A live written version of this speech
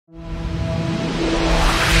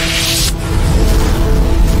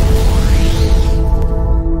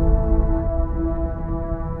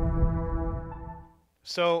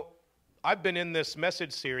So I've been in this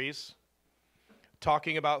message series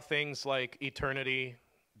talking about things like eternity,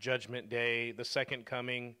 Judgment Day, the second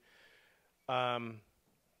coming. And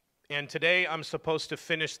today I'm supposed to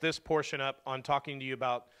finish this portion up on talking to you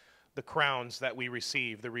about the crowns that we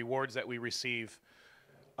receive, the rewards that we receive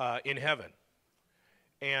in heaven.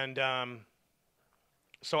 And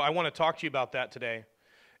so I want to talk to you about that today.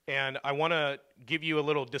 And I want to give you a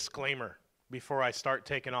little disclaimer before I start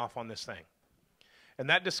taking off on this thing. And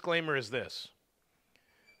that disclaimer is this.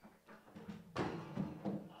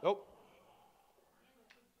 Oh.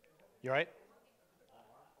 You all right?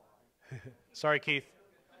 Sorry, Keith.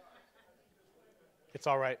 It's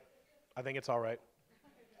all right. I think it's all right.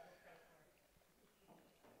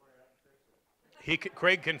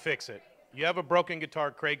 Craig can fix it. You have a broken guitar,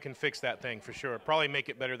 Craig can fix that thing for sure. Probably make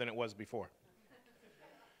it better than it was before.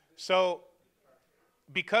 So,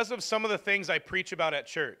 because of some of the things I preach about at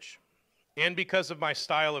church, and because of my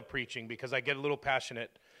style of preaching, because I get a little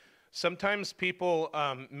passionate, sometimes people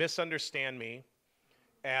misunderstand me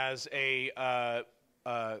as a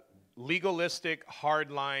legalistic,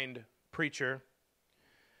 hard-lined preacher.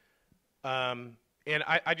 And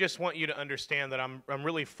I just want you to understand that I'm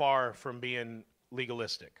really far from being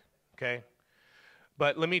legalistic, okay?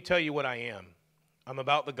 But let me tell you what I am. I'm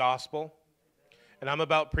about the gospel, and I'm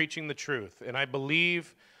about preaching the truth. And I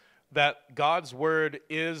believe that God's word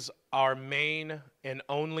is our main and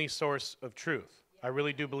only source of truth. I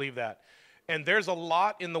really do believe that. And there's a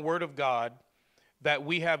lot in the word of God that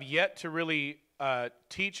we have yet to really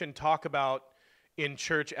teach and talk about in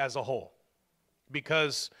church as a whole,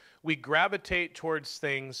 because we gravitate towards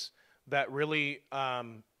things that really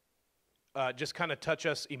just kind of touch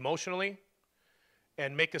us emotionally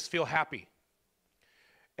and make us feel happy.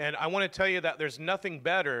 And I want to tell you that there's nothing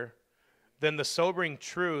better than the sobering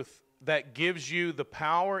truth that gives you the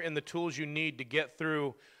power and the tools you need to get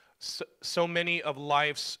through so many of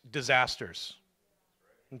life's disasters.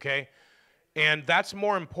 Okay? And that's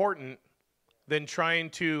more important than trying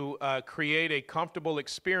to create a comfortable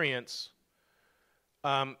experience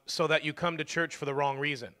so that you come to church for the wrong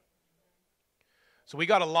reason. So we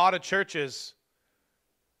got a lot of churches,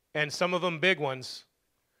 and some of them big ones,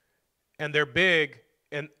 and they're big,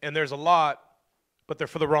 and there's a lot, but they're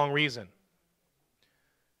for the wrong reason.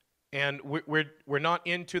 And we're not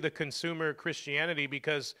into the consumer Christianity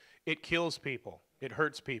because it kills people. It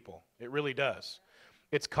hurts people. It really does.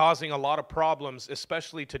 It's causing a lot of problems,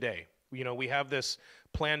 especially today. You know, we have this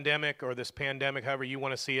pandemic, however you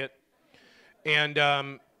want to see it. And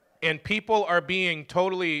people are being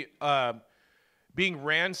totally being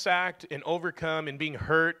ransacked and overcome and being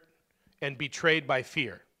hurt and betrayed by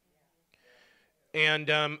fear. And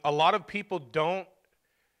a lot of people don't,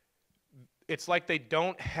 it's like they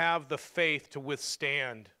don't have the faith to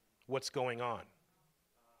withstand what's going on.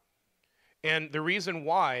 And the reason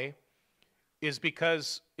why is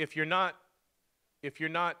because if you're not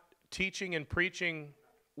teaching and preaching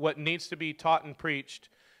what needs to be taught and preached,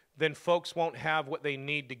 then folks won't have what they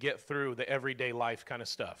need to get through the everyday life kind of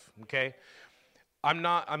stuff, okay?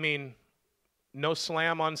 No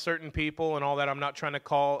slam on certain people and all that. I'm not trying to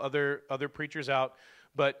call other preachers out,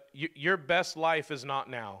 but your best life is not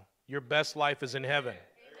now. Your best life is in heaven,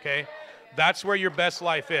 okay? That's where your best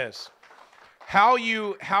life is. How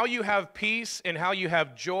you have peace and how you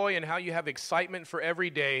have joy and how you have excitement for every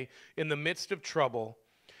day in the midst of trouble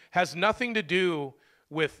has nothing to do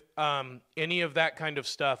with any of that kind of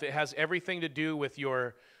stuff. It has everything to do with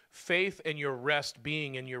your faith and your rest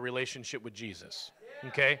being in your relationship with Jesus,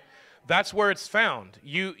 okay? That's where it's found.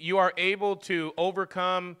 You are able to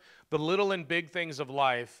overcome the little and big things of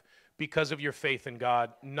life because of your faith in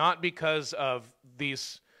God, not because of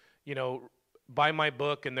these, buy my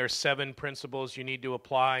book and there's 7 principles you need to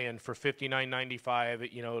apply, and for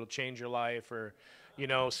 $59.95, it'll change your life, or,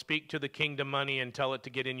 speak to the kingdom money and tell it to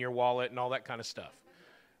get in your wallet and all that kind of stuff.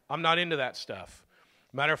 I'm not into that stuff.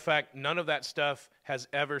 Matter of fact, none of that stuff has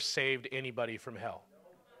ever saved anybody from hell.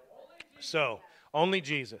 So, only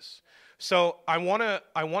Jesus. So I want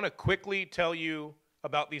to quickly tell you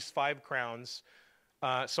about these 5 crowns.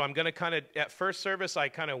 So I'm going to kind of, at first service, I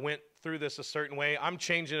kind of went through this a certain way. I'm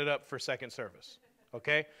changing it up for second service,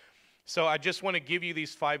 okay? So I just want to give you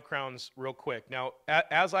these 5 crowns real quick. Now,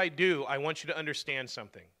 as I do, I want you to understand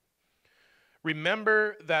something.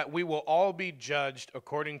 Remember that we will all be judged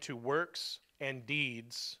according to works and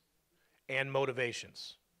deeds and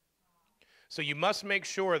motivations. So you must make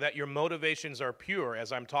sure that your motivations are pure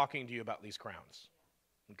as I'm talking to you about these crowns,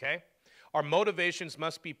 okay? Our motivations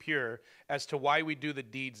must be pure as to why we do the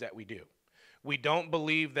deeds that we do. We don't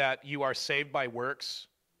believe that you are saved by works.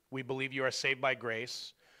 We believe you are saved by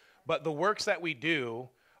grace. But the works that we do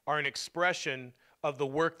are an expression of the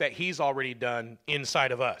work that he's already done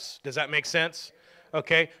inside of us. Does that make sense?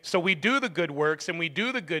 Okay, so we do the good works and we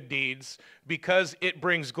do the good deeds because it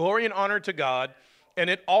brings glory and honor to God, and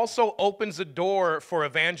it also opens the door for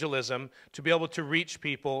evangelism to be able to reach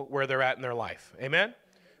people where they're at in their life. Amen?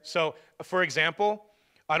 So, for example,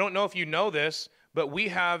 I don't know if you know this, but we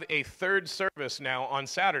have a third service now on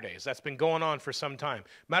Saturdays. That's been going on for some time.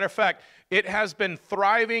 Matter of fact, it has been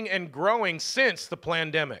thriving and growing since the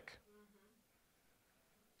pandemic.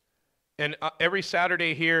 And every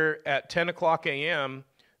Saturday here at 10 o'clock a.m.,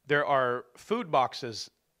 there are food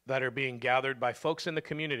boxes that are being gathered by folks in the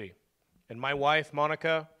community. And my wife,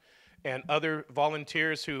 Monica, and other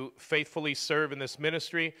volunteers who faithfully serve in this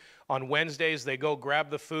ministry, on Wednesdays, they go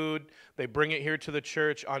grab the food. They bring it here to the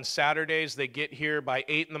church. On Saturdays, they get here by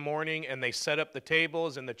 8 in the morning, and they set up the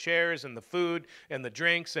tables and the chairs and the food and the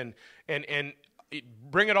drinks and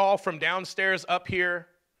bring it all from downstairs up here,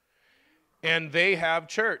 and they have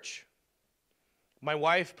church. My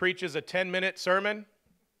wife preaches a 10-minute sermon,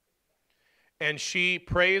 and she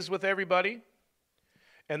prays with everybody,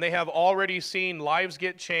 and they have already seen lives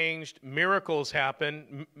get changed, miracles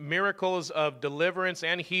happen, miracles of deliverance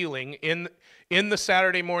and healing in the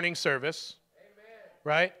Saturday morning service. Amen.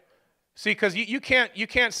 Right? See, because you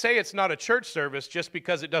can't say it's not a church service just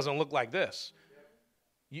because it doesn't look like this.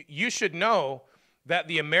 You should know that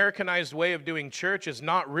the Americanized way of doing church is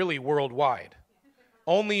not really worldwide.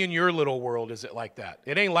 Only in your little world is it like that.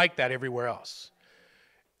 It ain't like that everywhere else.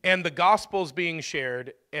 And the gospel's being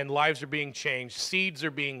shared, and lives are being changed. Seeds are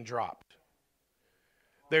being dropped.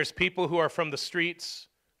 There's people who are from the streets,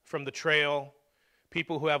 from the trail,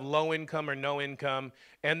 people who have low income or no income,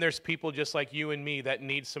 and there's people just like you and me that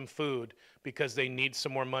need some food because they need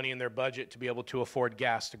some more money in their budget to be able to afford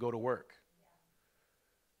gas to go to work.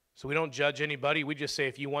 So we don't judge anybody. We just say,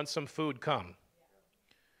 if you want some food, come.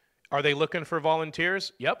 Are they looking for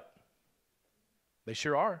volunteers? Yep. They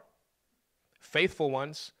sure are. Faithful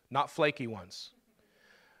ones, not flaky ones.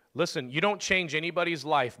 Listen, you don't change anybody's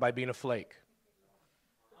life by being a flake.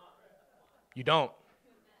 You don't.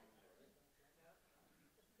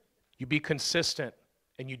 You be consistent,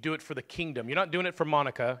 and you do it for the kingdom. You're not doing it for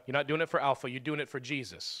Monica. You're not doing it for Alpha. You're doing it for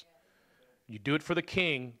Jesus. You do it for the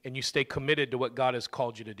King, and you stay committed to what God has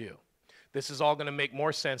called you to do. This is all going to make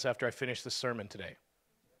more sense after I finish the sermon today.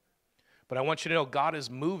 But I want you to know God is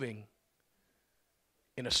moving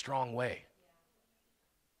in a strong way.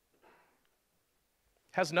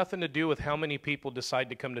 Has nothing to do with how many people decide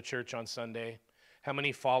to come to church on Sunday, how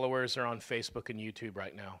many followers are on Facebook and YouTube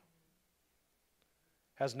right now.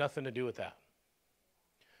 Has nothing to do with that.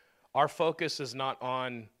 Our focus is not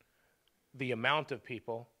on the amount of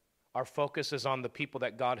people. Our focus is on the people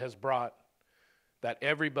that God has brought, that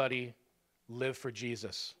everybody live for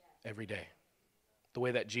Jesus every day, the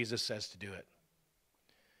way that Jesus says to do it.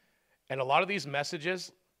 And a lot of these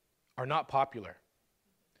messages are not popular.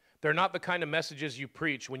 They're not the kind of messages you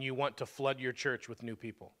preach when you want to flood your church with new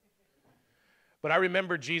people. But I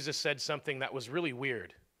remember Jesus said something that was really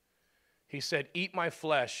weird. He said, "Eat my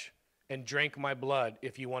flesh and drink my blood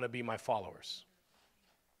if you want to be my followers."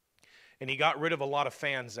 And he got rid of a lot of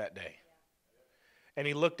fans that day. And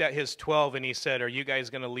he looked at his 12 and he said, "Are you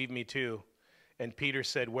guys going to leave me too?" And Peter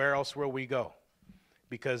said, "Where else will we go?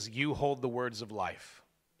 Because you hold the words of life."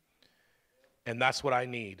 And that's what I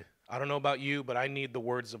need. I don't know about you, but I need the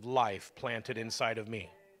words of life planted inside of me.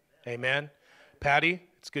 Amen. Patty,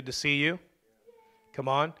 it's good to see you. Come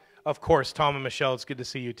on. Of course, Tom and Michelle, it's good to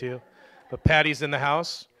see you too. But Patty's in the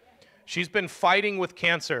house. She's been fighting with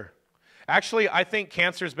cancer. Actually, I think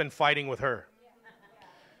cancer's been fighting with her.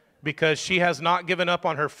 Because she has not given up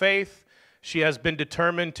on her faith. She has been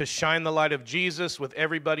determined to shine the light of Jesus with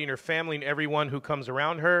everybody in her family and everyone who comes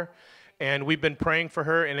around her. And we've been praying for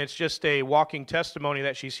her, and it's just a walking testimony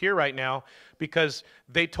that she's here right now because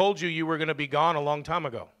they told you were going to be gone a long time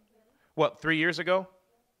ago. What, 3 years ago?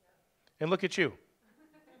 And look at you.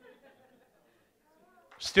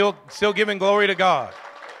 Still giving glory to God.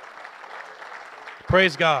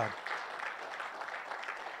 Praise God.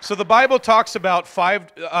 So the Bible talks about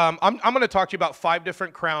I'm going to talk to you about 5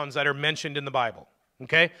 different crowns that are mentioned in the Bible,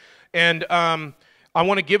 okay? And I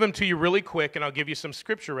want to give them to you really quick, and I'll give you some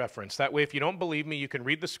scripture reference. That way, if you don't believe me, you can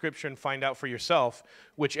read the scripture and find out for yourself,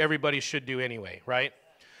 which everybody should do anyway, right?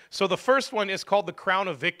 So the first one is called the crown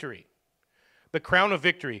of victory. The crown of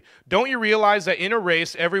victory. Don't you realize that in a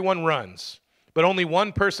race, everyone runs, but only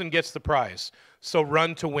one person gets the prize? So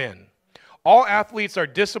run to win. All athletes are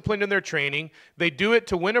disciplined in their training. They do it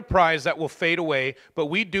to win a prize that will fade away, but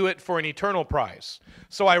we do it for an eternal prize.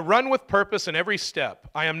 So I run with purpose in every step.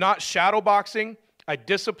 I am not shadow boxing. I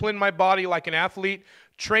discipline my body like an athlete,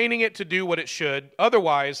 training it to do what it should.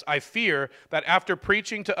 Otherwise, I fear that after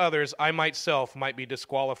preaching to others, I myself might be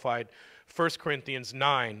disqualified. 1 Corinthians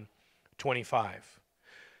 9:25.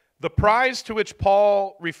 The prize to which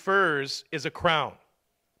Paul refers is a crown.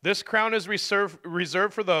 This crown is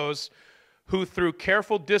reserved for those who through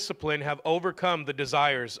careful discipline have overcome the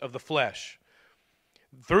desires of the flesh.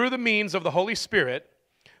 Through the means of the Holy Spirit,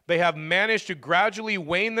 they have managed to gradually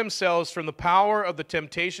wane themselves from the power of the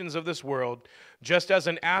temptations of this world, just as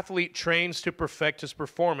an athlete trains to perfect his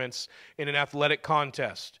performance in an athletic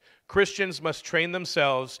contest. Christians must train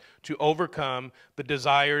themselves to overcome the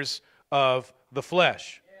desires of the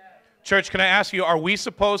flesh. Church, can I ask you, are we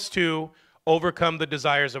supposed to overcome the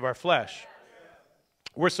desires of our flesh?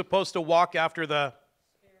 We're supposed to walk after the...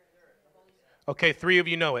 Okay, 3 of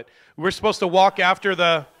you know it. We're supposed to walk after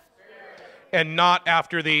the... and not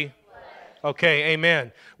after the... Okay,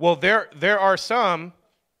 amen. Well, there are some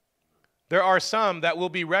that will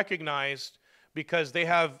be recognized because they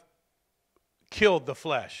have killed the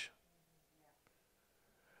flesh.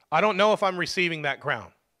 I don't know if I'm receiving that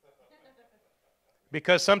crown.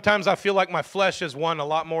 Because sometimes I feel like my flesh has won a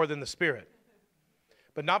lot more than the spirit.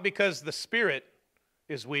 But not because the spirit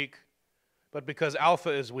is weak, but because alpha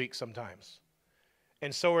is weak sometimes.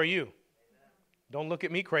 And so are you. Don't look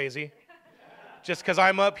at me crazy. Just because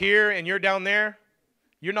I'm up here and you're down there,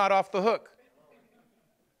 you're not off the hook.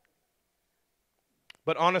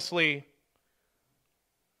 But honestly,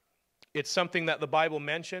 it's something that the Bible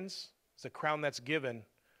mentions. It's a crown that's given.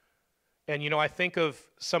 And, you know, I think of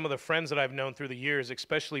some of the friends that I've known through the years,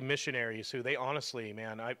 especially missionaries, who they honestly,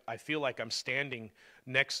 man, I feel like I'm standing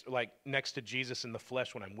next to Jesus in the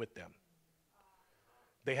flesh when I'm with them.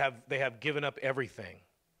 They have given up everything.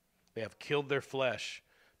 They have killed their flesh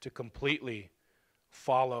to completely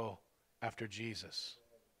follow after Jesus.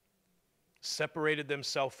 Separated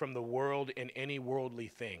themselves from the world and any worldly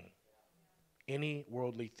thing. Any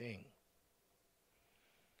worldly thing.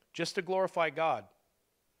 Just to glorify God.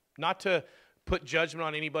 Not to put judgment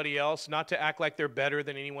on anybody else, not to act like they're better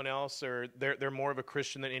than anyone else or they're more of a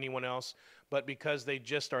Christian than anyone else, but because they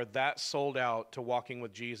just are that sold out to walking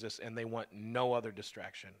with Jesus and they want no other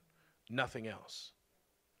distraction, nothing else.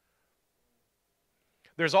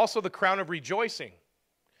 There's also the crown of rejoicing.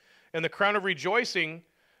 And the crown of rejoicing,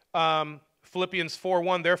 Philippians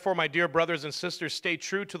 4:1, therefore, my dear brothers and sisters, stay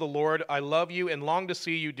true to the Lord. I love you and long to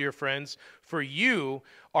see you, dear friends, for you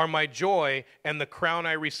are my joy and the crown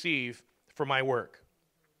I receive for my work.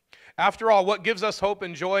 After all, what gives us hope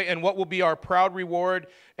and joy and what will be our proud reward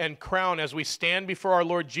and crown as we stand before our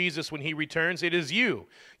Lord Jesus when he returns? It is you.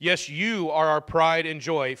 Yes, you are our pride and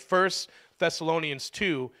joy. 1 Thessalonians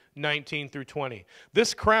 2:19 through 20.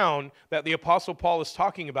 This crown that the Apostle Paul is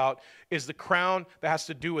talking about is the crown that has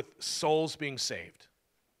to do with souls being saved.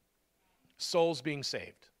 Souls being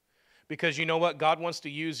saved. Because you know what? God wants to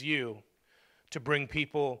use you to bring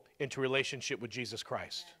people into relationship with Jesus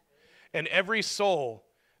Christ. And every soul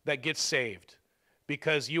that gets saved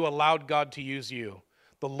because you allowed God to use you,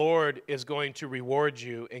 the Lord is going to reward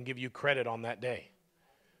you and give you credit on that day.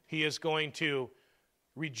 He is going to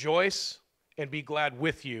rejoice and be glad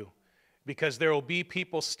with you because there will be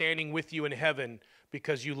people standing with you in heaven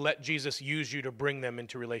because you let Jesus use you to bring them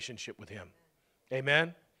into relationship with him.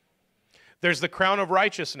 Amen? There's the crown of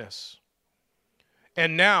righteousness.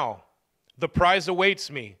 And now the prize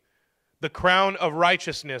awaits me, the crown of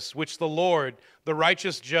righteousness, which the Lord, the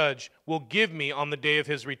righteous judge, will give me on the day of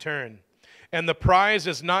his return. And the prize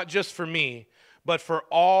is not just for me, but for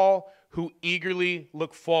all who eagerly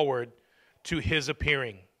look forward to his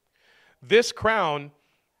appearing. This crown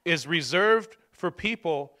is reserved for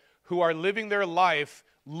people who are living their life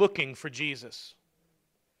looking for Jesus.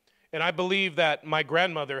 And I believe that my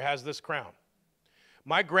grandmother has this crown.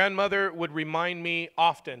 My grandmother would remind me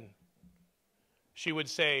often. She would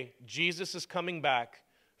say, Jesus is coming back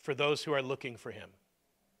for those who are looking for him.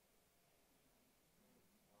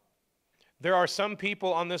 There are some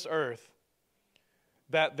people on this earth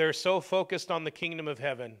that they're so focused on the kingdom of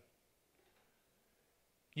heaven,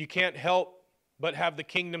 you can't help but have the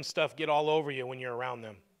kingdom stuff get all over you when you're around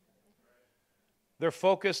them. They're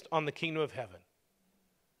focused on the kingdom of heaven.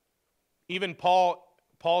 Even Paul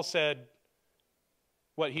said,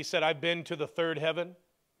 what he said, I've been to the third heaven.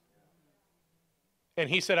 And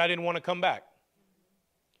he said, I didn't want to come back.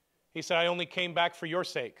 He said, I only came back for your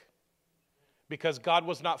sake because God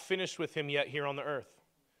was not finished with him yet here on the earth.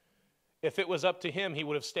 If it was up to him, he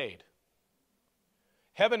would have stayed.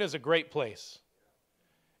 Heaven is a great place.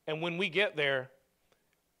 And when we get there,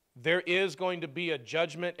 there is going to be a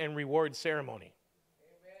judgment and reward ceremony.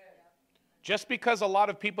 Amen. Just because a lot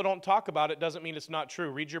of people don't talk about it doesn't mean it's not true.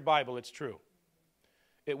 Read your Bible, it's true.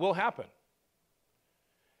 It will happen.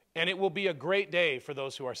 And it will be a great day for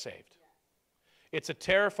those who are saved. It's a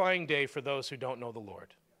terrifying day for those who don't know the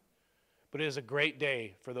Lord. But it is a great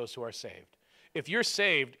day for those who are saved. If you're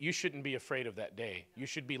saved, you shouldn't be afraid of that day. You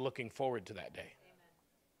should be looking forward to that day.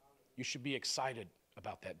 You should be excited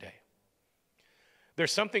about that day.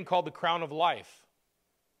 There's something called the crown of life.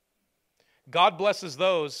 God blesses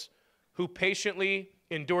those who patiently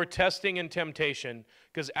endure testing and temptation,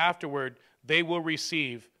 because afterward they will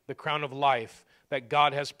receive the crown of life that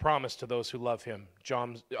God has promised to those who love him.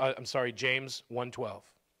 James 1:12.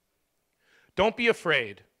 Don't be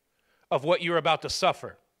afraid of what you're about to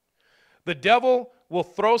suffer. The devil will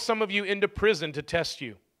throw some of you into prison to test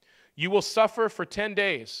you. You will suffer for 10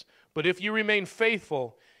 days, but if you remain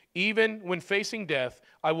faithful, even when facing death,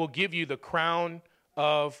 I will give you the crown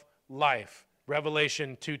of life.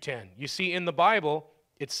 Revelation 2:10. You see, in the Bible,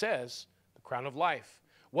 it says the crown of life.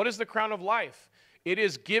 What is the crown of life? It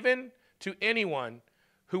is given to anyone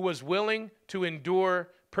who was willing to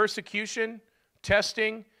endure persecution,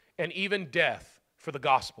 testing, and even death for the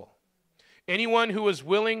gospel. Anyone who was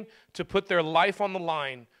willing to put their life on the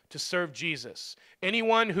line to serve Jesus.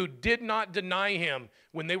 Anyone who did not deny him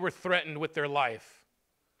when they were threatened with their life.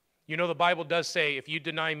 You know, the Bible does say, if you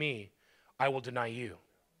deny me, I will deny you.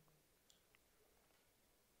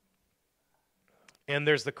 And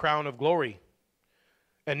there's the crown of glory.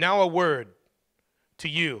 And now a word to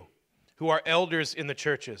you who are elders in the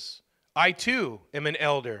churches. I too am an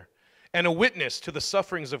elder and a witness to the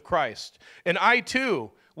sufferings of Christ. And I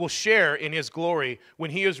too will share in his glory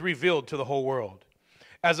when he is revealed to the whole world.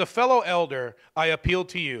 As a fellow elder, I appeal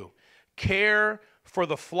to you. Care for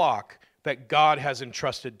the flock that God has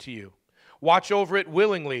entrusted to you. Watch over it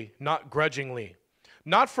willingly, not grudgingly.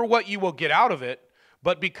 Not for what you will get out of it,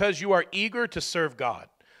 but because you are eager to serve God.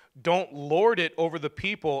 Don't lord it over the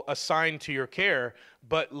people assigned to your care,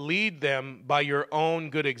 but lead them by your own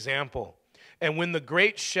good example. And when the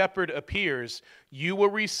great shepherd appears, you will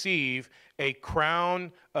receive a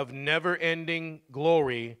crown of never-ending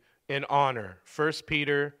glory and honor. 1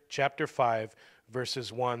 Peter chapter 5,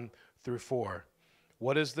 verses 1 through 4.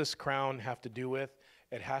 What does this crown have to do with?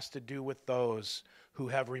 It has to do with those who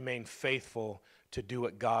have remained faithful to do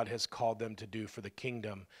what God has called them to do for the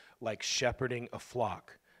kingdom, like shepherding a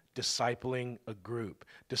flock, discipling a group,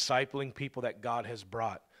 discipling people that God has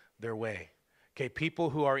brought their way. Okay, people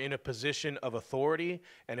who are in a position of authority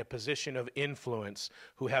and a position of influence,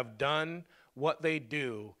 who have done what they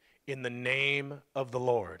do in the name of the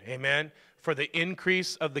Lord. Amen? For the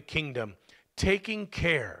increase of the kingdom, taking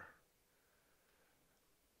care,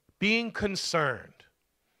 being concerned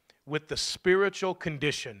with the spiritual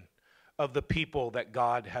condition of the people that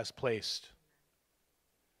God has placed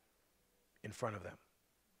in front of them.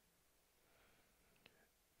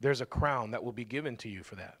 There's a crown that will be given to you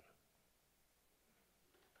for that.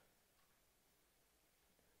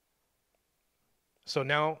 So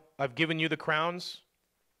now I've given you the crowns.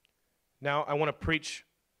 Now I want to preach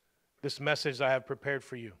this message I have prepared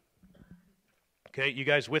for you. Okay, you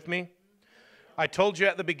guys with me? I told you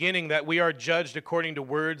at the beginning that we are judged according to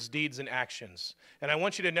words, deeds, and actions. And I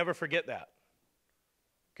want you to never forget that.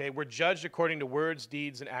 Okay, we're judged according to words,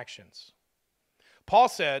 deeds, and actions. Paul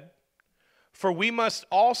said, "For we must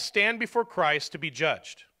all stand before Christ to be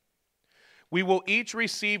judged. We will each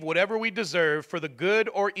receive whatever we deserve for the good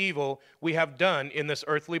or evil we have done in this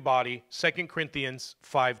earthly body." 2 Corinthians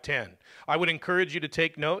 5:10. I would encourage you to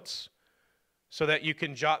take notes so that you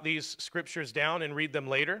can jot these scriptures down and read them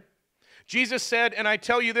later. Jesus said, and I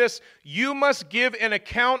tell you this, you must give an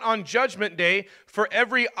account on Judgment Day for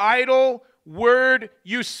every idle word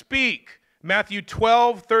you speak. Matthew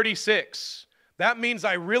 12:36. That means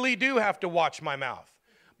I really do have to watch my mouth.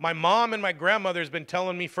 My mom and my grandmother has been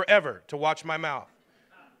telling me forever to watch my mouth.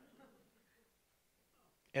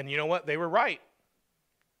 And you know what? They were right.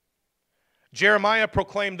 Jeremiah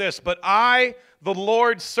proclaimed this, "But I, the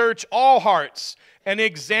Lord, search all hearts and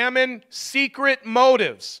examine secret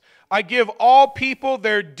motives. I give all people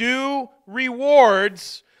their due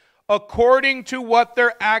rewards according to what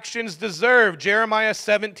their actions deserve." Jeremiah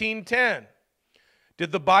 17:10.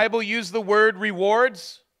 Did the Bible use the word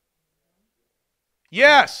rewards?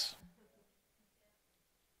 Yes.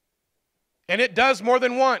 And it does more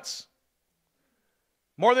than once,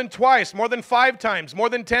 more than twice, more than 5 times, more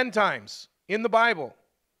than 10 times in the Bible.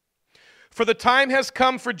 For the time has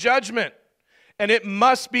come for judgment, and it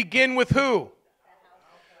must begin with who?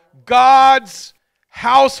 God's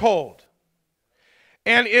household.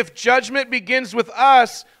 And if judgment begins with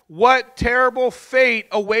us, what terrible fate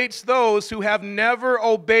awaits those who have never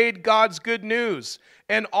obeyed God's good news?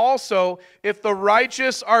 And also, if the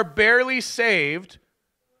righteous are barely saved,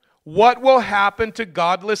 what will happen to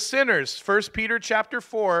godless sinners? 1 Peter chapter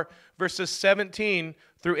 4, verses 17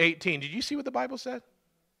 through 18. Did you see what the Bible said?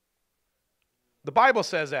 The Bible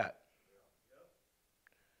says that.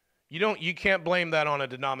 You can't blame that on a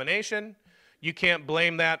denomination. You can't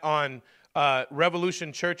blame that on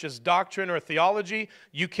Revolution Church's doctrine or theology.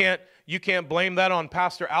 You can't blame that on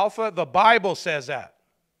Pastor Alpha. The Bible says that.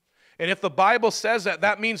 And if the Bible says that,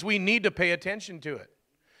 that means we need to pay attention to it.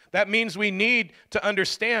 That means we need to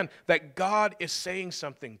understand that God is saying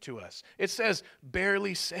something to us. It says,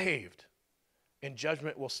 barely saved. And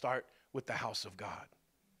judgment will start with the house of God.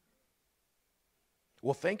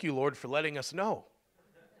 Well, thank you, Lord, for letting us know.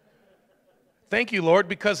 Thank you, Lord,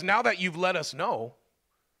 because now that you've let us know,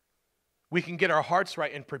 we can get our hearts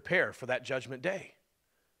right and prepare for that judgment day.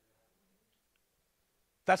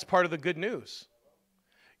 That's part of the good news.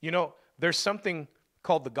 You know, there's something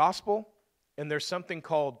called the gospel, and there's something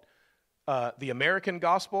called the American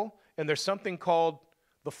gospel, and there's something called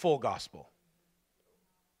the full gospel.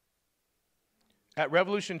 At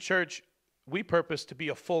Revolution Church, we purpose to be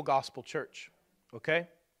a full gospel church, okay?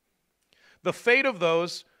 The fate of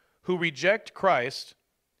those who reject Christ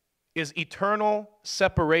is eternal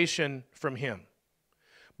separation from him.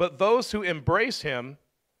 But those who embrace him,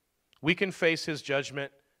 we can face his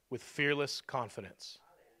judgment with fearless confidence.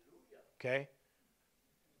 Okay?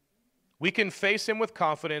 We can face him with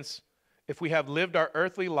confidence if we have lived our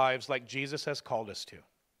earthly lives like Jesus has called us to.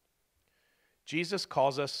 Jesus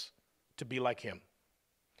calls us to be like him.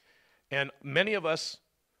 And many of us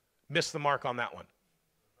miss the mark on that one.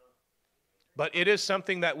 But it is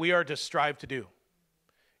something that we are to strive to do,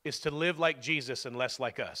 is to live like Jesus and less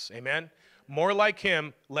like us. Amen? More like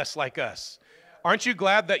him, less like us. Aren't you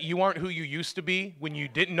glad that you aren't who you used to be when you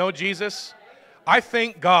didn't know Jesus? I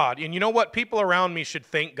thank God, and you know what? People around me should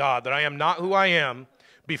thank God that I am not who I am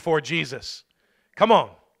before Jesus. Come on.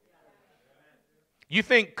 You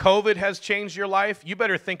think COVID has changed your life? You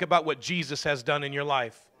better think about what Jesus has done in your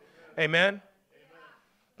life. Amen?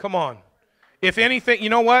 Come on. If anything, you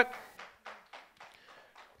know what?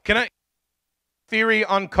 Can I theory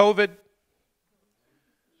on COVID?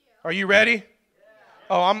 Are you ready?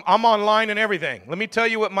 Oh, I'm online and everything. Let me tell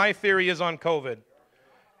you what my theory is on COVID.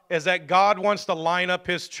 Is that God wants to line up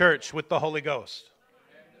his church with the Holy Ghost.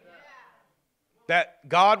 That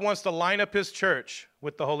God wants to line up his church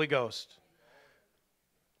with the Holy Ghost.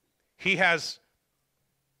 He has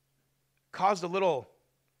caused a little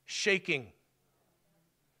shaking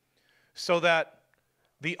so that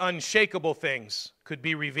the unshakable things could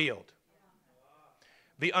be revealed.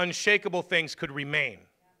 The unshakable things could remain.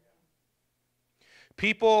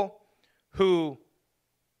 People who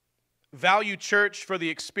value church for the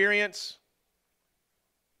experience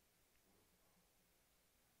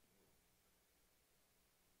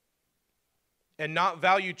and not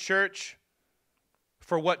value church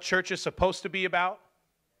for what church is supposed to be about.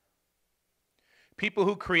 People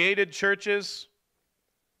who created churches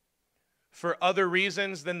for other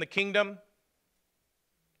reasons than the kingdom.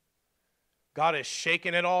 God is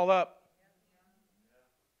shaking it all up.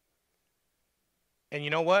 And you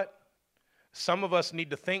know what? Some of us need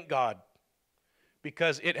to thank God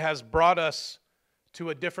because it has brought us to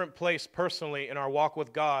a different place personally in our walk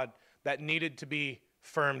with God that needed to be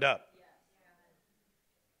firmed up.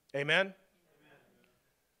 Amen?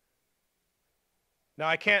 Now,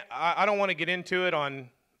 I don't want to get into it on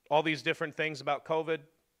all these different things about COVID.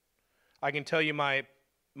 I can tell you my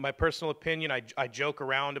personal opinion. I joke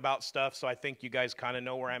around about stuff, so I think you guys kind of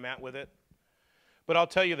know where I'm at with it. But I'll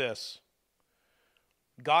tell you this.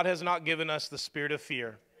 God has not given us the spirit of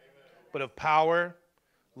fear, but of power,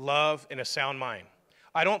 love, and a sound mind.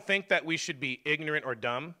 I don't think that we should be ignorant or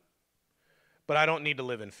dumb, but I don't need to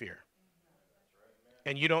live in fear.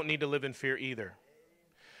 And you don't need to live in fear either.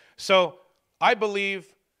 So I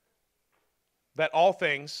believe that all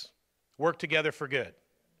things work together for good.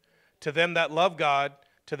 To them that love God,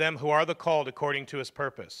 to them who are the called according to his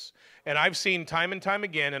purpose. And I've seen time and time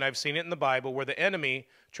again, and I've seen it in the Bible, where the enemy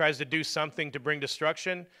tries to do something to bring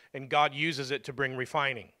destruction, and God uses it to bring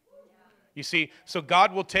refining. You see, so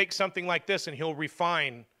God will take something like this, and he'll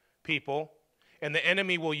refine people, and the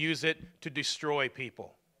enemy will use it to destroy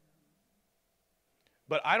people.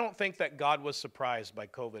 But I don't think that God was surprised by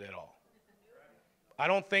COVID at all. I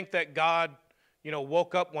don't think that God,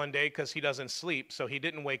 woke up one day, because he doesn't sleep, so he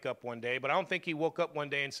didn't wake up one day. But I don't think he woke up one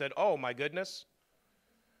day and said, oh, my goodness,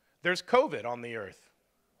 there's COVID on the earth.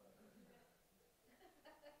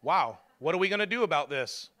 Wow. What are we going to do about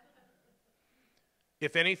this?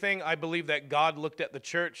 If anything, I believe that God looked at the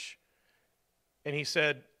church and he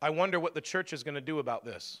said, I wonder what the church is going to do about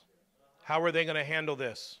this. How are they going to handle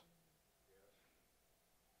this?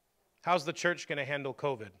 How's the church going to handle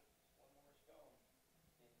COVID?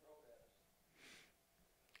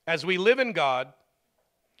 As we live in God,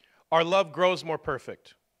 our love grows more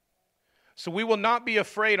perfect. So we will not be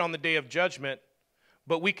afraid on the day of judgment,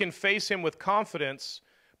 but we can face him with confidence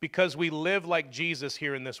because we live like Jesus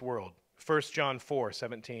here in this world. 1 John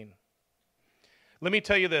 4:17. Let me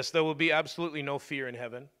tell you this, there will be absolutely no fear in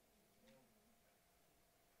heaven.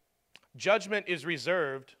 Judgment is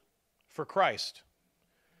reserved for Christ.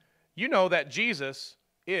 You know that Jesus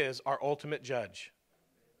is our ultimate judge.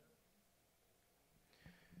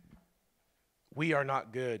 We are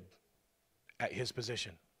not good at his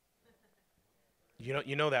position.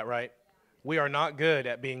 You know that, right? We are not good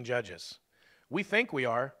at being judges. We think we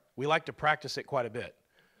are. We like to practice it quite a bit.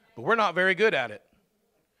 But we're not very good at it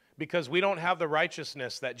because we don't have the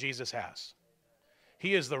righteousness that Jesus has.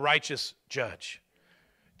 He is the righteous judge.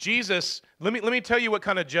 Jesus, let me tell you what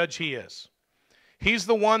kind of judge he is. He's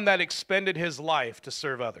the one that expended his life to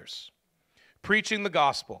serve others, preaching the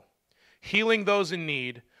gospel, healing those in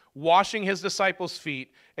need, washing his disciples'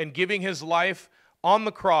 feet, and giving his life on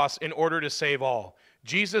the cross in order to save all.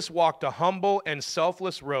 Jesus walked a humble and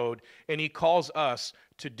selfless road, and he calls us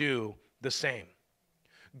to do the same.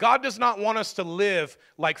 God does not want us to live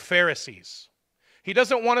like Pharisees. He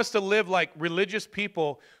doesn't want us to live like religious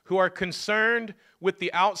people who are concerned with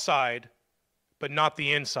the outside, but not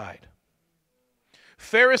the inside.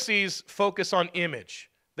 Pharisees focus on image.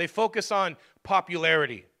 They focus on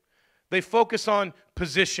popularity. They focus on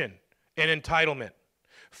position and entitlement.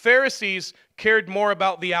 Pharisees cared more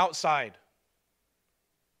about the outside.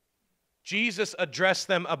 Jesus addressed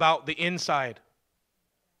them about the inside.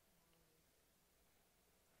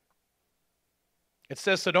 It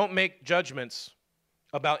says, so don't make judgments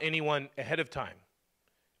about anyone ahead of time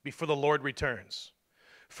before the Lord returns.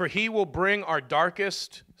 For he will bring our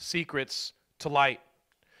darkest secrets to light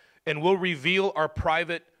and will reveal our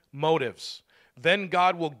private motives. Then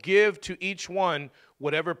God will give to each one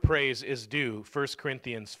whatever praise is due. 1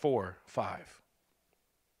 Corinthians 4:5.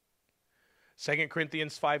 2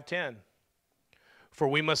 Corinthians 5:10. For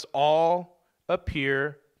we must all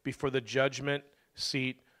appear before the judgment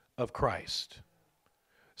seat of Christ,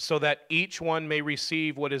 so that each one may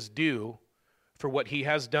receive what is due for what he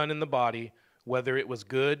has done in the body, whether it was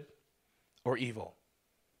good or evil.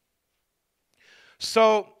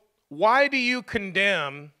 So, why do you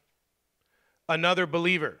condemn another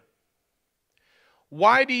believer?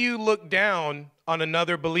 Why do you look down on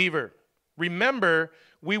another believer? Remember,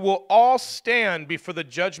 we will all stand before the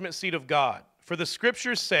judgment seat of God. For the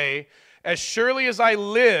scriptures say, as surely as I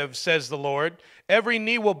live, says the Lord, every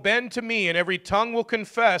knee will bend to me and every tongue will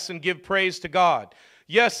confess and give praise to God.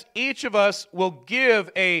 Yes, each of us will give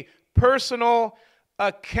a personal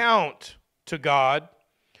account to God.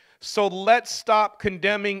 So let's stop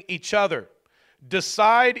condemning each other.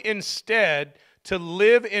 Decide instead to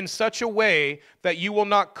live in such a way that you will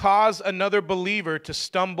not cause another believer to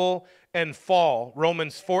stumble and fall.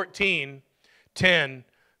 Romans 14:10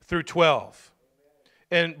 through 12.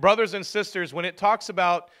 And brothers and sisters, when it talks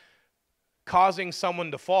about causing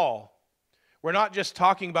someone to fall, we're not just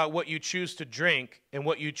talking about what you choose to drink and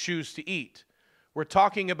what you choose to eat. We're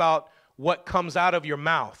talking about what comes out of your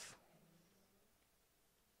mouth.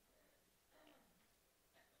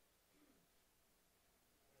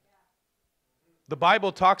 The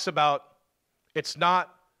Bible talks about it's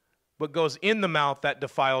not what goes in the mouth that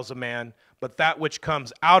defiles a man, but that which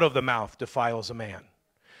comes out of the mouth defiles a man.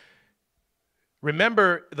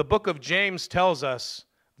 Remember, the book of James tells us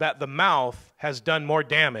that the mouth has done more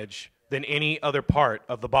damage than any other part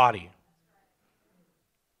of the body.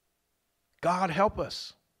 God help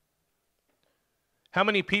us. How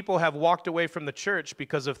many people have walked away from the church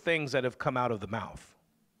because of things that have come out of the mouth?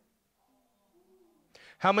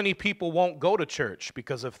 How many people won't go to church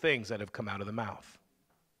because of things that have come out of the mouth?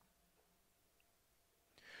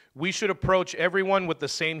 We should approach everyone with the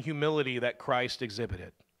same humility that Christ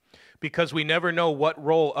exhibited, because we never know what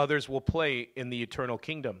role others will play in the eternal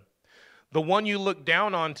kingdom. The one you look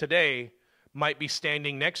down on today might be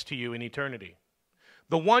standing next to you in eternity.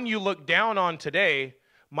 The one you look down on today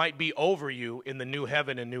might be over you in the new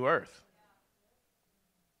heaven and new earth.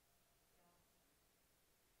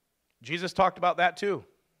 Jesus talked about that too.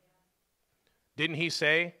 Didn't he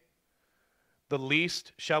say, the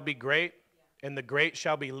least shall be great and the great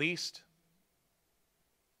shall be least?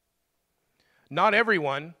 Not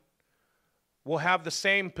everyone will have the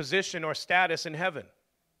same position or status in heaven.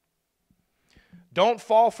 Don't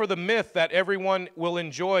fall for the myth that everyone will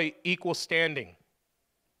enjoy equal standing,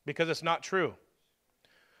 because it's not true.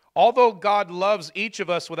 Although God loves each of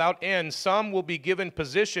us without end, some will be given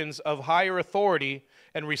positions of higher authority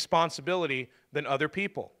and responsibility than other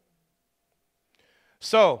people.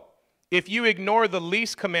 So, if you ignore the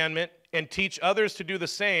least commandment and teach others to do the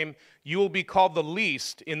same, you will be called the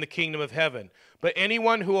least in the kingdom of heaven. But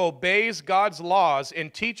anyone who obeys God's laws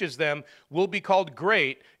and teaches them will be called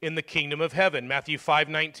great in the kingdom of heaven. Matthew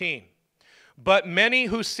 5:19. But many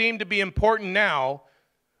who seem to be important now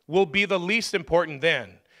will be the least important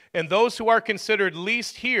then. And those who are considered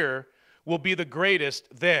least here will be the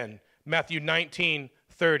greatest then. Matthew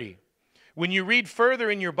 19:30. When you read further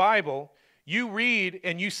in your Bible, you read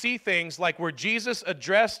and you see things like where Jesus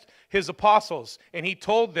addressed his apostles and he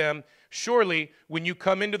told them, surely when you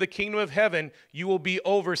come into the kingdom of heaven, you will be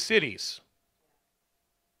over cities.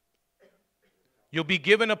 You'll be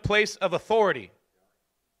given a place of authority.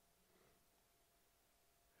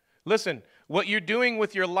 Listen, what you're doing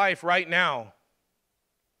with your life right now,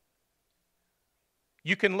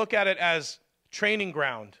 you can look at it as training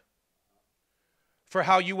ground for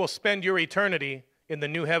how you will spend your eternity in the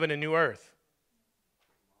new heaven and new earth.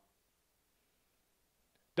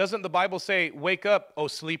 Doesn't the Bible say, wake up, O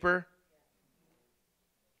sleeper?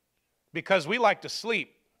 Because we like to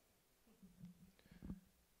sleep.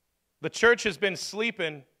 The church has been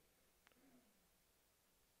sleeping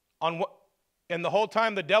on what, and the whole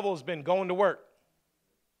time the devil's been going to work.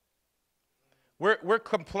 We're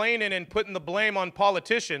complaining and putting the blame on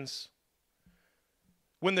politicians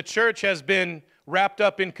when the church has been wrapped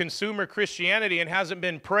up in consumer Christianity and hasn't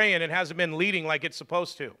been praying and hasn't been leading like it's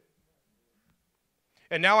supposed to.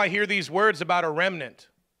 And now I hear these words about a remnant.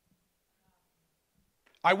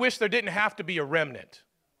 I wish there didn't have to be a remnant.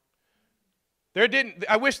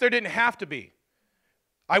 I wish there didn't have to be.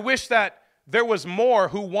 I wish that there was more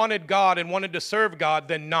who wanted God and wanted to serve God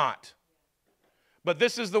than not. But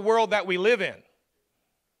this is the world that we live in.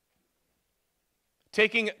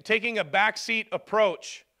 Taking a backseat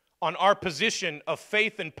approach on our position of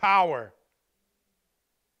faith and power.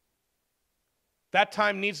 That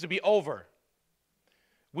time needs to be over.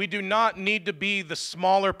 We do not need to be the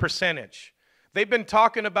smaller percentage. They've been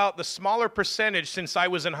talking about the smaller percentage since I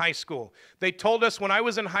was in high school. They told us when I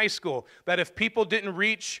was in high school that if people didn't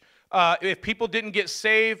get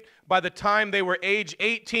saved by the time they were age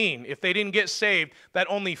 18, if they didn't get saved, that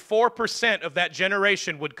only 4% of that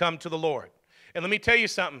generation would come to the Lord. And let me tell you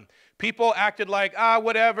something. People acted like,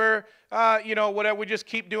 whatever, whatever. We just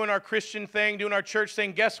keep doing our Christian thing, doing our church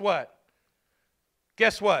thing. Guess what?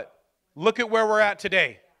 Guess what? Look at where we're at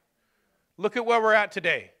today. Look at where we're at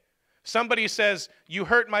today. Somebody says, you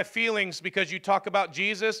hurt my feelings because you talk about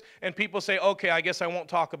Jesus, and people say, okay, I guess I won't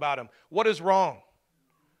talk about him. What is wrong?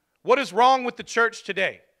 What is wrong with the church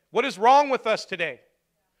today? What is wrong with us today?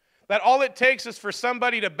 That all it takes is for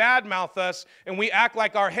somebody to badmouth us, and we act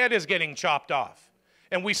like our head is getting chopped off.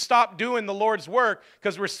 And we stop doing the Lord's work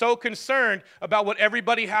because we're so concerned about what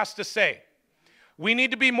everybody has to say. We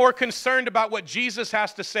need to be more concerned about what Jesus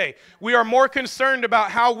has to say. We are more concerned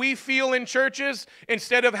about how we feel in churches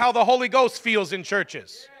instead of how the Holy Ghost feels in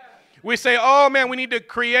churches. We say, oh man, we need to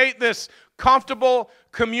create this comfortable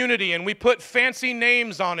community, and we put fancy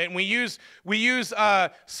names on it, and we use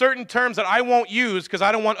certain terms that I won't use because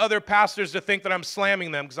I don't want other pastors to think that I'm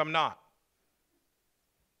slamming them, because I'm not.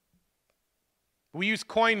 We use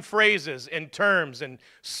coin phrases and terms and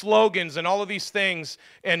slogans and all of these things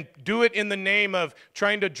and do it in the name of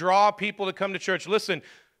trying to draw people to come to church. Listen,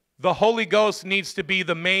 the Holy Ghost needs to be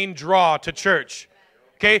the main draw to church.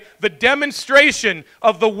 Okay, the demonstration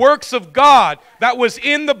of the works of God that was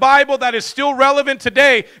in the Bible that is still relevant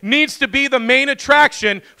today needs to be the main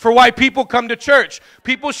attraction for why people come to church.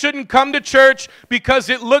 People shouldn't come to church because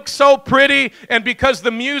it looks so pretty and because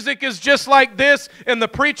the music is just like this and the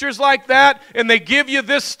preacher's like that and they give you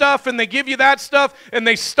this stuff and they give you that stuff and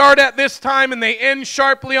they start at this time and they end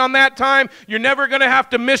sharply on that time. You're never going to have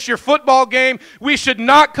to miss your football game. We should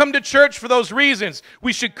not come to church for those reasons.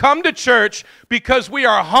 We should come to church because we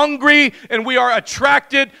are hungry and we are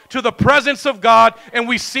attracted to the presence of God, and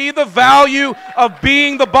we see the value of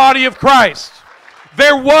being the body of Christ.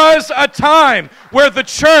 There was a time where the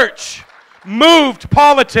church moved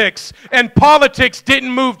politics and politics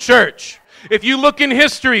didn't move church. If you look in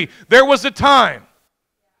history, there was a time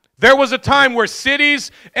where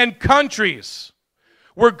cities and countries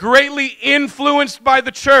were greatly influenced by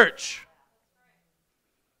the church.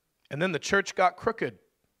 And then the church got crooked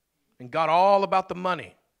and got all about the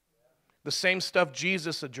money. The same stuff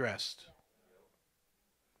Jesus addressed.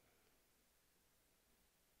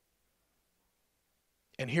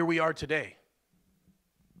 And here we are today.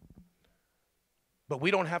 But we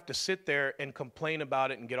don't have to sit there and complain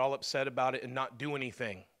about it and get all upset about it and not do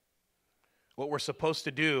anything. What we're supposed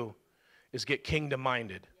to do is get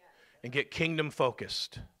kingdom-minded and get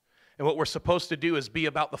kingdom-focused. And what we're supposed to do is be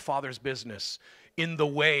about the Father's business in the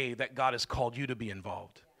way that God has called you to be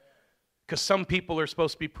involved. Because some people are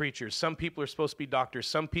supposed to be preachers. Some people are supposed to be doctors.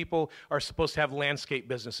 Some people are supposed to have landscape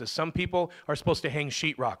businesses. Some people are supposed to hang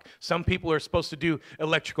sheetrock. Some people are supposed to do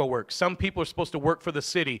electrical work. Some people are supposed to work for the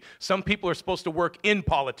city. Some people are supposed to work in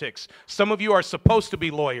politics. Some of you are supposed to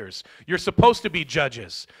be lawyers. You're supposed to be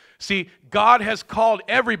judges. See, God has called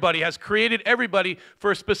everybody, has created everybody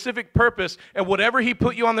for a specific purpose, and whatever he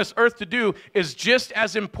put you on this earth to do is just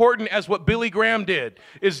as important as what Billy Graham did,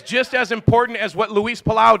 is just as important as what Luis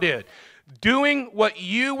Palau did. Doing what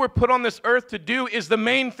you were put on this earth to do is the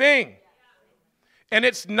main thing. And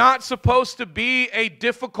it's not supposed to be a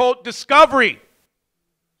difficult discovery.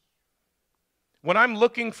 When I'm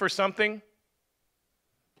looking for something,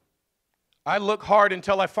 I look hard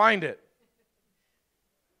until I find it.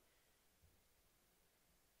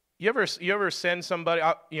 You ever send somebody,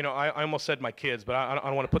 I almost said my kids, but I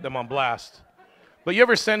don't want to put them on blast. But you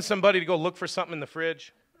ever send somebody to go look for something in the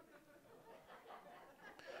fridge?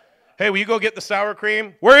 Hey, will you go get the sour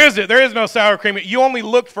cream? Where is it? There is no sour cream. You only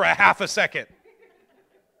looked for a half a second.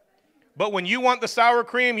 But when you want the sour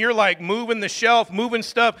cream, you're like moving the shelf, moving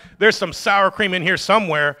stuff. There's some sour cream in here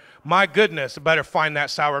somewhere. My goodness, I better find that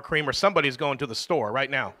sour cream or somebody's going to the store right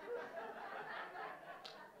now.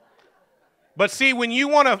 But see, when you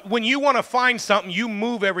want to find something, you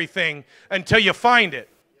move everything until you find it.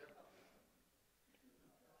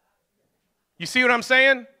 You see what I'm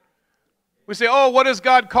saying? We say, oh, what does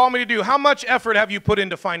God call me to do? How much effort have you put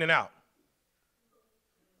into finding out?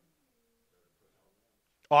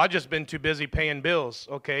 Oh, I've just been too busy paying bills.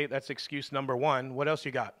 Okay, that's excuse number one. What else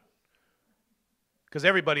you got? Because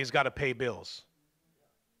everybody's got to pay bills.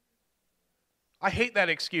 I hate that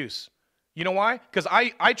excuse. You know why? Because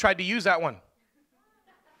I tried to use that one.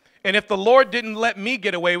 And if the Lord didn't let me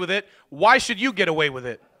get away with it, why should you get away with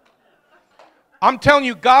it? I'm telling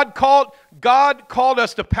you, God called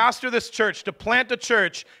us to pastor this church, to plant a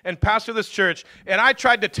church and pastor this church. And I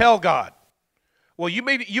tried to tell God, well,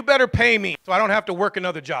 you better pay me so I don't have to work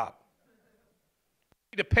another job.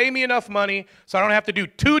 You need to pay me enough money so I don't have to do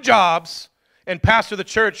 2 jobs and pastor the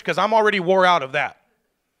church because I'm already wore out of that.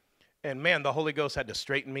 And man, the Holy Ghost had to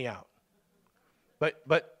straighten me out.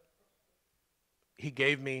 But he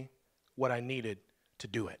gave me what I needed to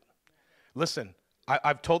do it. Listen,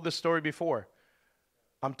 I've told this story before.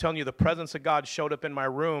 I'm telling you, the presence of God showed up in my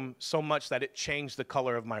room so much that it changed the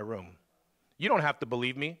color of my room. You don't have to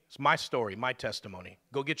believe me. It's my story, my testimony.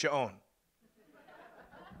 Go get your own.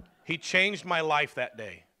 He changed my life that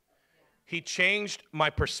day. He changed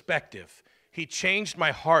my perspective. He changed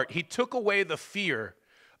my heart. He took away the fear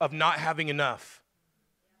of not having enough.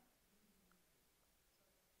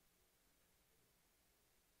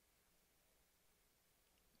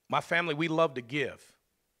 My family, we love to give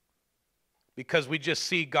because we just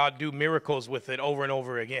see God do miracles with it over and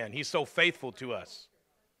over again. He's so faithful to us.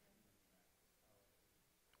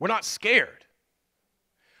 We're not scared.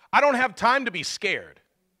 I don't have time to be scared.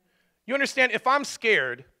 You understand? If I'm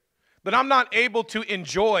scared, then I'm not able to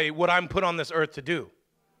enjoy what I'm put on this earth to do.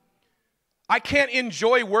 I can't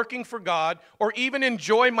enjoy working for God or even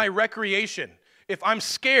enjoy my recreation if I'm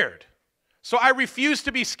scared. So I refuse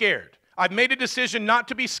to be scared. I've made a decision not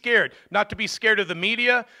to be scared of the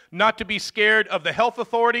media, not to be scared of the health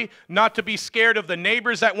authority, not to be scared of the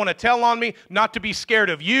neighbors that want to tell on me, not to be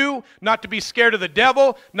scared of you, not to be scared of the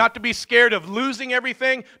devil, not to be scared of losing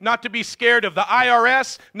everything, not to be scared of the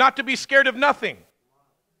IRS, not to be scared of nothing.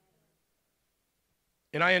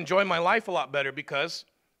 And I enjoy my life a lot better because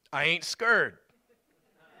I ain't scared.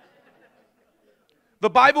 The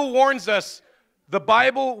Bible warns us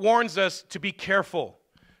to be careful,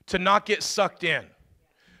 to not get sucked in,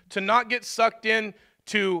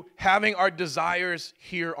 to having our desires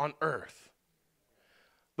here on earth.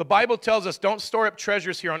 The Bible tells us don't store up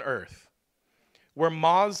treasures here on earth where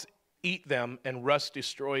moths eat them and rust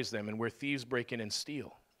destroys them and where thieves break in and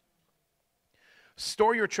steal.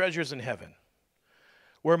 Store your treasures in heaven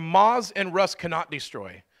where moths and rust cannot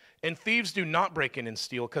destroy and thieves do not break in and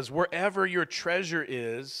steal, because wherever your treasure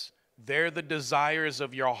is, there the desires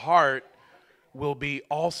of your heart will be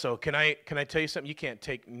also. Can I tell you something? You can't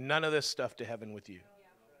take none of this stuff to heaven with you.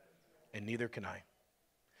 And neither can I.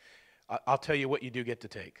 I'll tell you what you do get to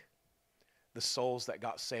take. The souls that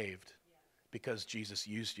got saved because Jesus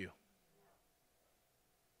used you.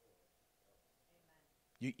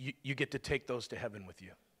 You get to take those to heaven with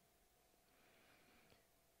you.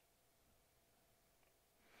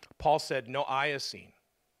 Paul said, no eye has seen,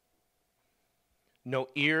 no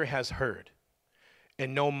ear has heard,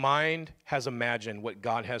 and no mind has imagined what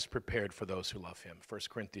God has prepared for those who love him. 1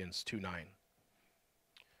 Corinthians 2:9.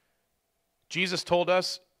 Jesus told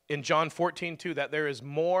us in John 14:2 that there is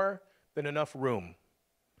more than enough room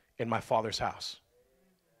in my Father's house.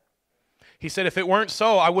 He said, if it weren't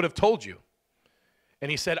so, I would have told you.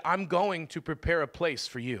 And he said, I'm going to prepare a place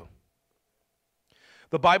for you.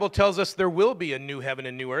 The Bible tells us there will be a new heaven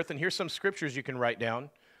and new earth. And here's some scriptures you can write down.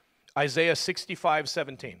 Isaiah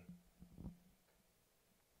 65:17.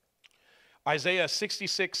 Isaiah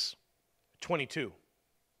 66:22.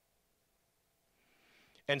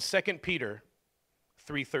 And 2 Peter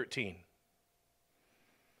 3:13.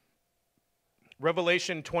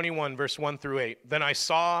 Revelation 21, verse 1 through 8. Then I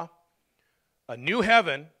saw a new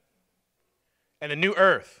heaven and a new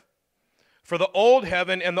earth. For the old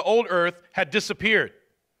heaven and the old earth had disappeared,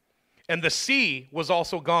 and the sea was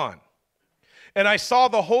also gone. And I saw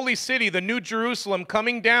the holy city, the new Jerusalem,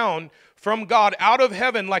 coming down from God out of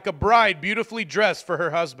heaven like a bride beautifully dressed for her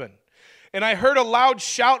husband. And I heard a loud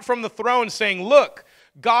shout from the throne saying, look,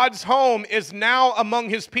 God's home is now among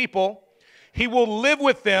his people. He will live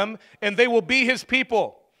with them, and they will be his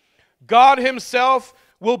people. God himself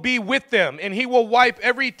will be with them, and he will wipe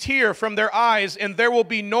every tear from their eyes, and there will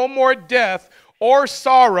be no more death or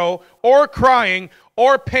sorrow or crying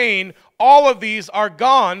or pain. All of these are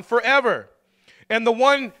gone forever. And the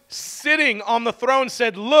one sitting on the throne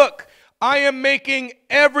said, look, I am making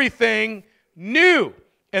everything new.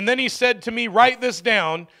 And then he said to me, write this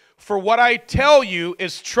down, for what I tell you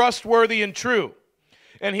is trustworthy and true.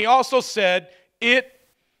 And he also said, it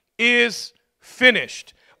is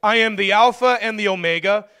finished. I am the Alpha and the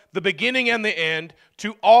Omega, the beginning and the end.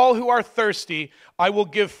 To all who are thirsty, I will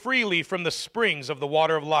give freely from the springs of the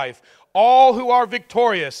water of life. All who are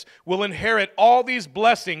victorious will inherit all these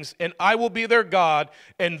blessings, and I will be their God,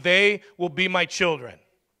 and they will be my children.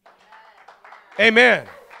 Amen.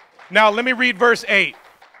 Now let me read verse 8.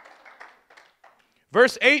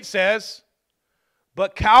 Verse 8 says,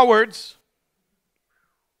 but cowards,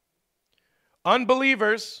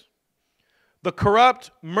 unbelievers, the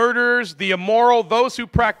corrupt, murderers, the immoral, those who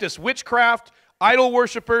practice witchcraft, idol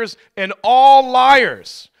worshipers, and all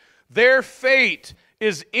liars, their fate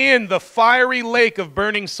is in the fiery lake of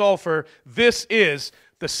burning sulfur. This is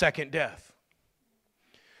the second death.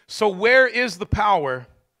 So where is the power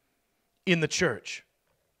in the church?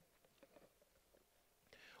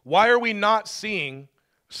 Why are we not seeing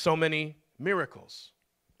so many miracles?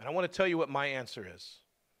 And I want to tell you what my answer is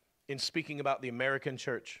in speaking about the American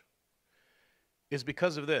church. Is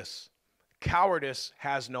because of this. Cowardice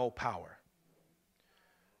has no power.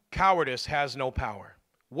 Cowardice has no power.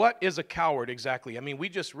 What is a coward exactly? I mean, we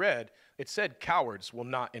just read, it said cowards will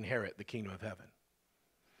not inherit the kingdom of heaven.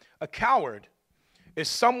 A coward is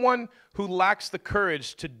someone who lacks the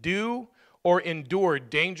courage to do or endure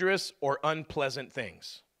dangerous or unpleasant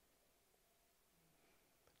things.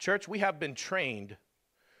 Church, we have been trained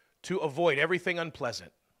to avoid everything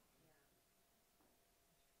unpleasant.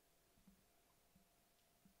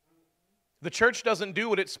 The church doesn't do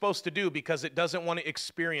what it's supposed to do because it doesn't want to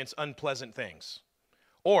experience unpleasant things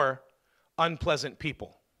or unpleasant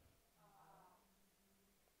people.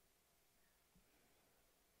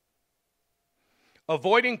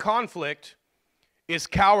 Avoiding conflict is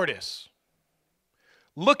cowardice.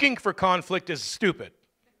 Looking for conflict is stupid.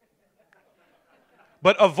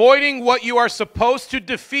 But avoiding what you are supposed to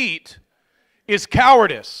defeat is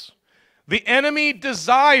cowardice. The enemy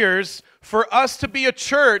desires for us to be a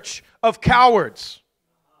church of cowards.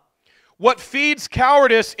 What feeds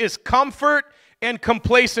cowardice is comfort and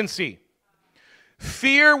complacency.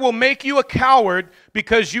 Fear will make you a coward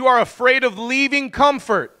because you are afraid of leaving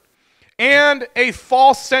comfort, and a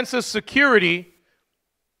false sense of security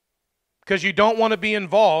because you don't want to be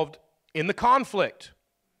involved in the conflict.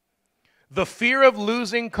 The fear of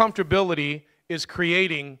losing comfortability is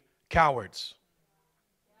creating cowards.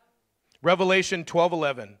 Revelation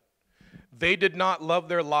 12:11. They did not love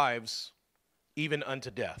their lives even unto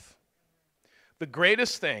death. The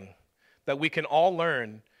greatest thing that we can all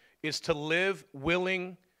learn is to live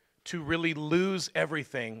willing to really lose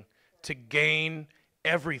everything to gain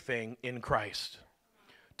everything in Christ.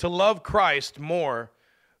 To love Christ more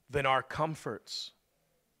than our comforts.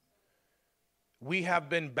 We have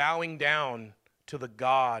been bowing down to the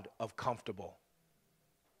God of comfortable.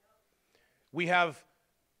 We have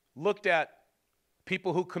looked at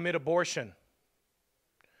people who commit abortion,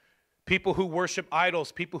 people who worship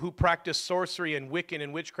idols, people who practice sorcery and Wiccan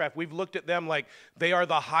and witchcraft. We've looked at them like they are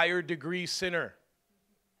the higher degree sinner.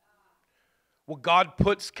 Well, God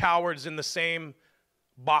puts cowards in the same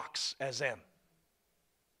box as them.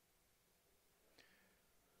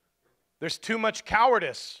 There's too much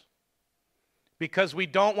cowardice because we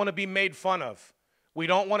don't want to be made fun of. We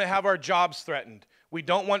don't want to have our jobs threatened. We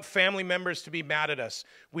don't want family members to be mad at us.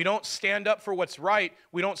 We don't stand up for what's right.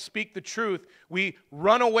 We don't speak the truth. We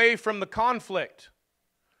run away from the conflict.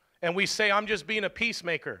 And we say, I'm just being a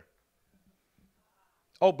peacemaker.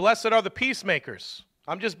 Oh, blessed are the peacemakers.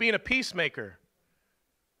 I'm just being a peacemaker.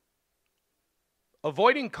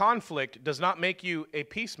 Avoiding conflict does not make you a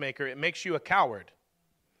peacemaker. It makes you a coward.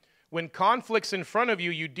 When conflict's in front of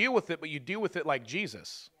you, you deal with it, but you deal with it like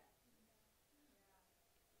Jesus.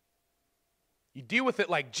 You deal with it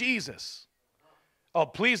like Jesus. Oh,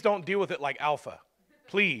 please don't deal with it like Alpha.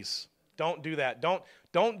 Please don't do that.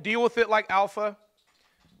 Don't deal with it like Alpha.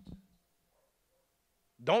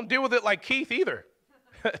 Don't deal with it like Keith either.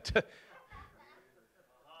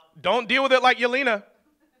 Don't deal with it like Yelena.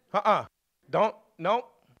 Don't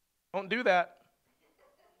do that.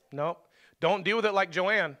 No. Don't deal with it like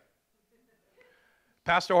Joanne.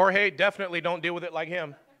 Pastor Jorge, definitely don't deal with it like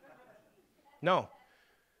him. No.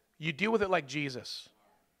 You deal with it like Jesus.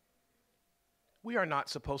 We are not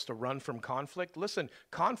supposed to run from conflict. Listen,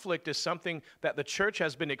 conflict is something that the church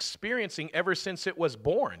has been experiencing ever since it was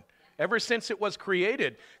born. Ever since it was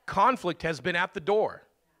created, conflict has been at the door,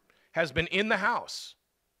 has been in the house.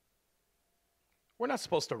 We're not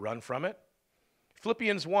supposed to run from it.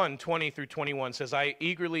 Philippians 1:20-21 says, I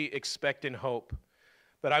eagerly expect and hope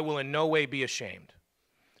that I will in no way be ashamed,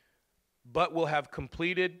 but will have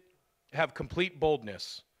complete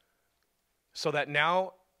boldness, so that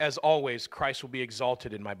now, as always, Christ will be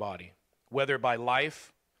exalted in my body, whether by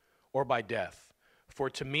life or by death. For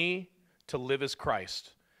to me, to live is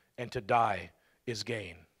Christ, and to die is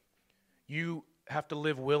gain. You have to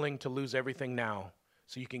live willing to lose everything now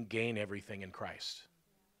so you can gain everything in Christ.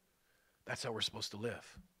 That's how we're supposed to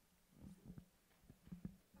live.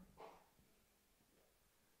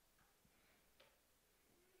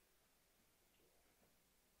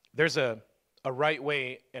 There's a right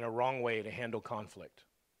way and a wrong way to handle conflict.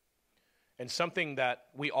 And something that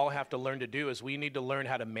we all have to learn to do is we need to learn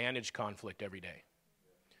how to manage conflict every day.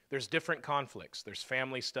 There's different conflicts. There's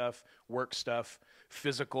family stuff, work stuff,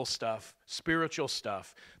 physical stuff, spiritual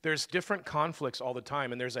stuff. There's different conflicts all the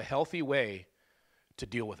time, and there's a healthy way to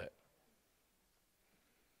deal with it.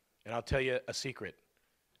 And I'll tell you a secret.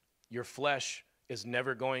 Your flesh is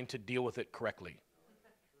never going to deal with it correctly.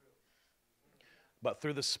 But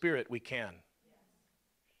through the Spirit, we can.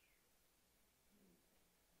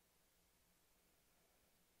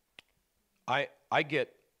 I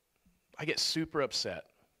get super upset,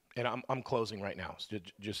 and I'm closing right now. So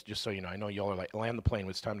just so you know, I know y'all are like, land the plane.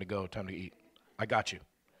 It's time to go. Time to eat. I got you.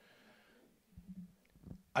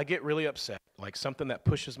 I get really upset, like something that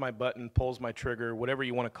pushes my button, pulls my trigger, whatever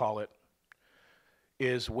you want to call it,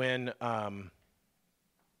 is when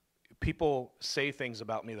people say things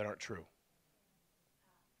about me that aren't true.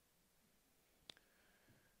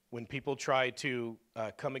 When people try to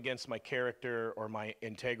come against my character or my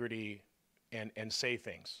integrity and say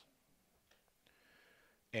things.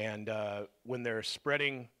 And when they're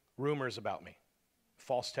spreading rumors about me,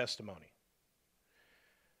 false testimony.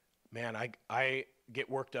 Man, I get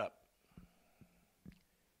worked up.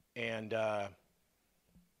 And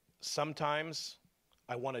sometimes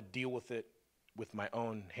I want to deal with it with my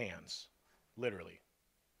own hands, literally.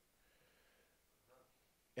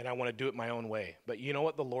 And I want to do it my own way. But you know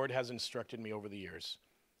what the Lord has instructed me over the years?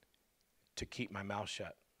 To keep my mouth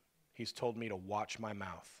shut. He's told me to watch my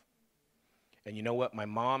mouth. And you know what? My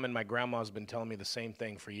mom and my grandma has been telling me the same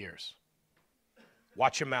thing for years.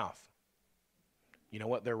 Watch your mouth. You know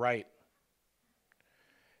what? They're right.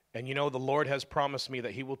 And you know, the Lord has promised me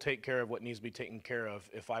that he will take care of what needs to be taken care of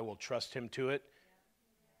if I will trust him to it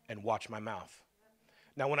and watch my mouth.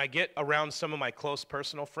 Now, when I get around some of my close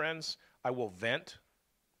personal friends, I will vent.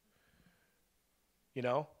 You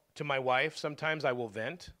know, to my wife, sometimes I will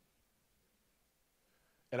vent.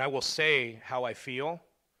 And I will say how I feel,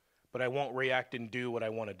 but I won't react and do what I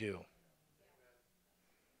want to do.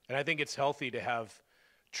 And I think it's healthy to have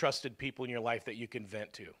trusted people in your life that you can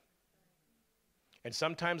vent to. And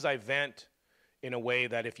sometimes I vent in a way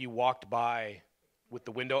that if you walked by with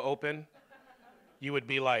the window open, you would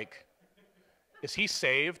be like, is he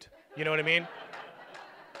saved? You know what I mean?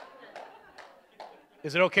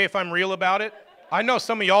 Is it okay if I'm real about it? I know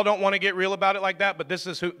some of y'all don't want to get real about it like that, but this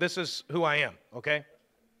is who I am, okay?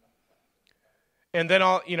 And then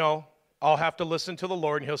I'll have to listen to the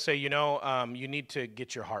Lord, and he'll say, you need to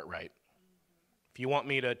get your heart right. If you want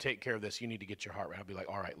me to take care of this, you need to get your heart right. I'll be like,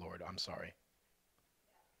 all right, Lord, I'm sorry.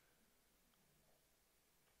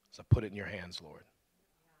 So put it in your hands, Lord.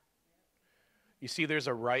 You see, there's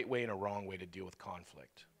a right way and a wrong way to deal with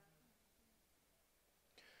conflict.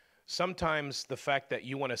 Sometimes the fact that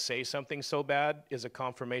you want to say something so bad is a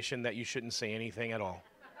confirmation that you shouldn't say anything at all.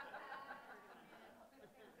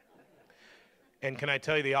 And can I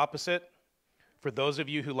tell you the opposite? For those of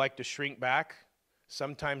you who like to shrink back,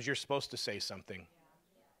 sometimes you're supposed to say something.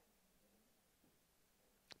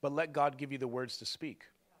 But let God give you the words to speak.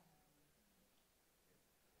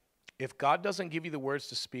 If God doesn't give you the words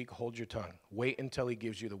to speak, hold your tongue. Wait until he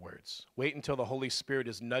gives you the words. Wait until the Holy Spirit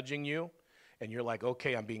is nudging you and you're like,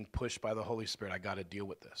 okay, I'm being pushed by the Holy Spirit. I got to deal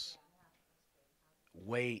with this.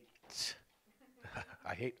 Wait.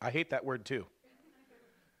 I hate that word too.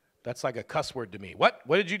 That's like a cuss word to me. What?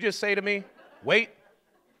 What did you just say to me? Wait.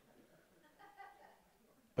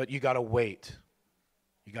 But you got to wait.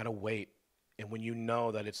 You got to wait. And when you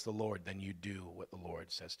know that it's the Lord, then you do what the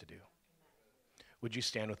Lord says to do. Would you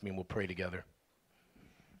stand with me and we'll pray together?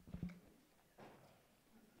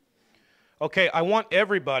 Okay, I want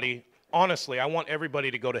everybody, honestly, I want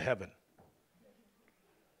everybody to go to heaven.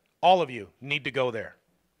 All of you need to go there.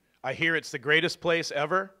 I hear it's the greatest place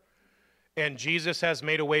ever, and Jesus has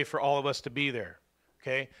made a way for all of us to be there.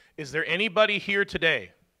 Okay? Is there anybody here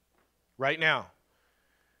today, right now,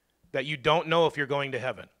 that you don't know if you're going to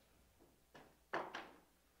heaven?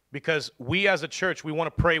 Because we as a church, we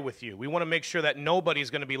want to pray with you. We want to make sure that nobody's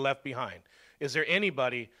going to be left behind. Is there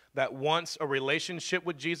anybody that wants a relationship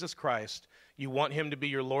with Jesus Christ, you want him to be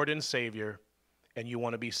your Lord and Savior, and you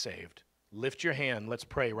want to be saved? Lift your hand. Let's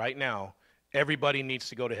pray right now. Everybody needs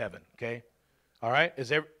to go to heaven, okay? All right?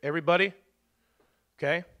 Is everybody?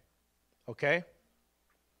 Okay? Okay?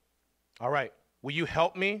 All right. Will you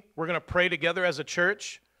help me? We're going to pray together as a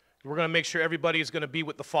church. We're going to make sure everybody is going to be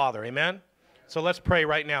with the Father. Amen? So let's pray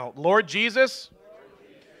right now. Lord Jesus,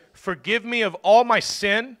 forgive me of all my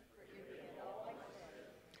sin.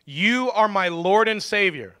 You are my Lord and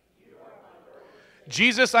Savior.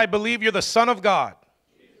 Jesus, I believe you're the Son of God.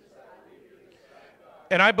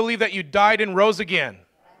 And I believe that you died and rose again.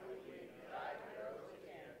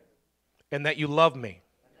 And that you love me.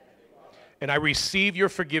 And I receive your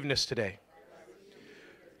forgiveness today.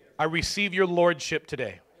 I receive your lordship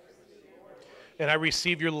today. And I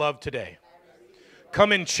receive your love today.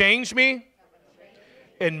 Come and change me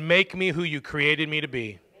and make me who you created me to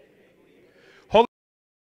be. Holy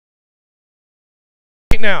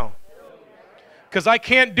right now, because I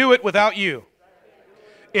can't do it without you.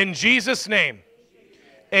 In Jesus' name,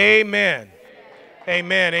 amen.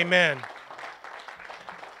 Amen. Amen.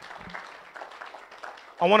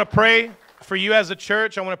 I want to pray for you as a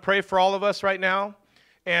church. I want to pray for all of us right now.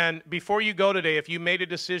 And before you go today, if you made a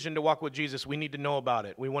decision to walk with Jesus, we need to know about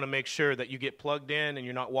it. We want to make sure that you get plugged in and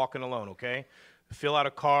you're not walking alone, okay? Fill out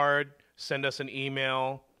a card, send us an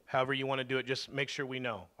email, however you want to do it. Just make sure we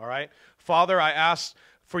know, all right? Father, I ask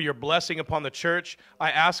for your blessing upon the church.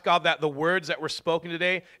 I ask, God, that the words that were spoken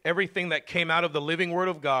today, everything that came out of the living word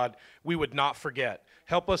of God, we would not forget.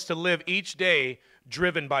 Help us to live each day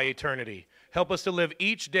driven by eternity. Help us to live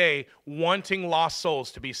each day wanting lost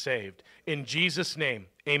souls to be saved. In Jesus' name,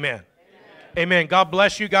 amen. Amen. Amen. God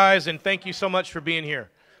bless you guys, and thank you so much for being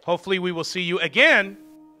here. Hopefully we will see you again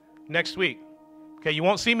next week. Okay, you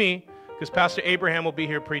won't see me because Pastor Abraham will be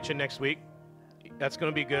here preaching next week. That's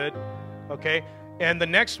going to be good. Okay, and the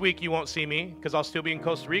next week you won't see me because I'll still be in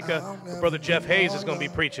Costa Rica. But Brother Jeff Hayes is going to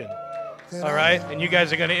be preaching. All right, and you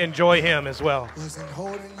guys are going to enjoy him as well.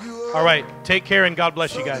 All right, take care and God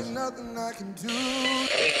bless you guys.